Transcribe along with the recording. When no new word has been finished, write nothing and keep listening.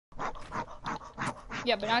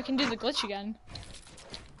Yeah, but now I can do the glitch again.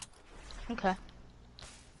 Okay.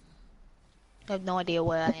 I have no idea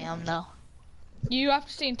where I am though. You have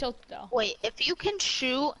to stay in tilt though. Wait, if you can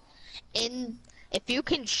shoot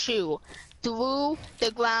through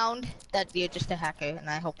the ground, that you're just a hacker, and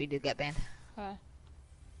I hope you do get banned. I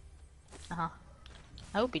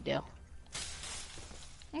hope you do.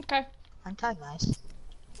 Okay. I'm tired, guys.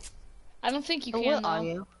 I don't think you Oh, can where though. are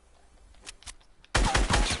you?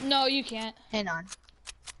 No, you can't. Hang on.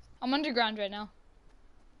 I'm underground right now.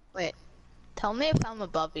 Wait. Tell me if I'm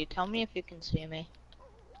above you. Tell me if you can see me.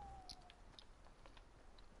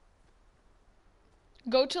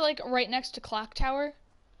 Go to like right next to clock tower.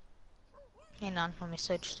 Hang on, let me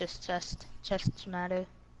search this chest. Chests matter.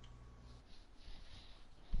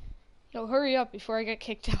 Yo, hurry up before I get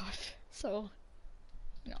kicked out. So,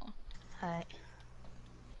 no. Alright.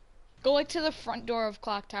 Go like to the front door of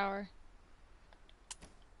clock tower.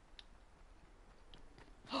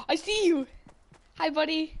 I see you! Hi,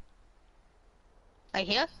 buddy. Right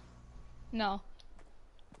here? No.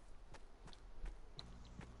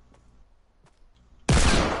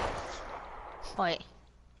 Wait.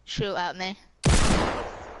 Shoot at me.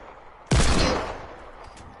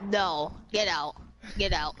 No. Get out.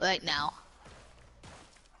 Get out right now.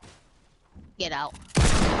 Get out.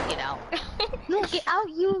 Get out. No, get out,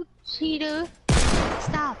 you cheater.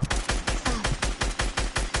 Stop. Stop.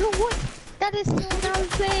 No, what? That is so not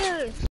fair.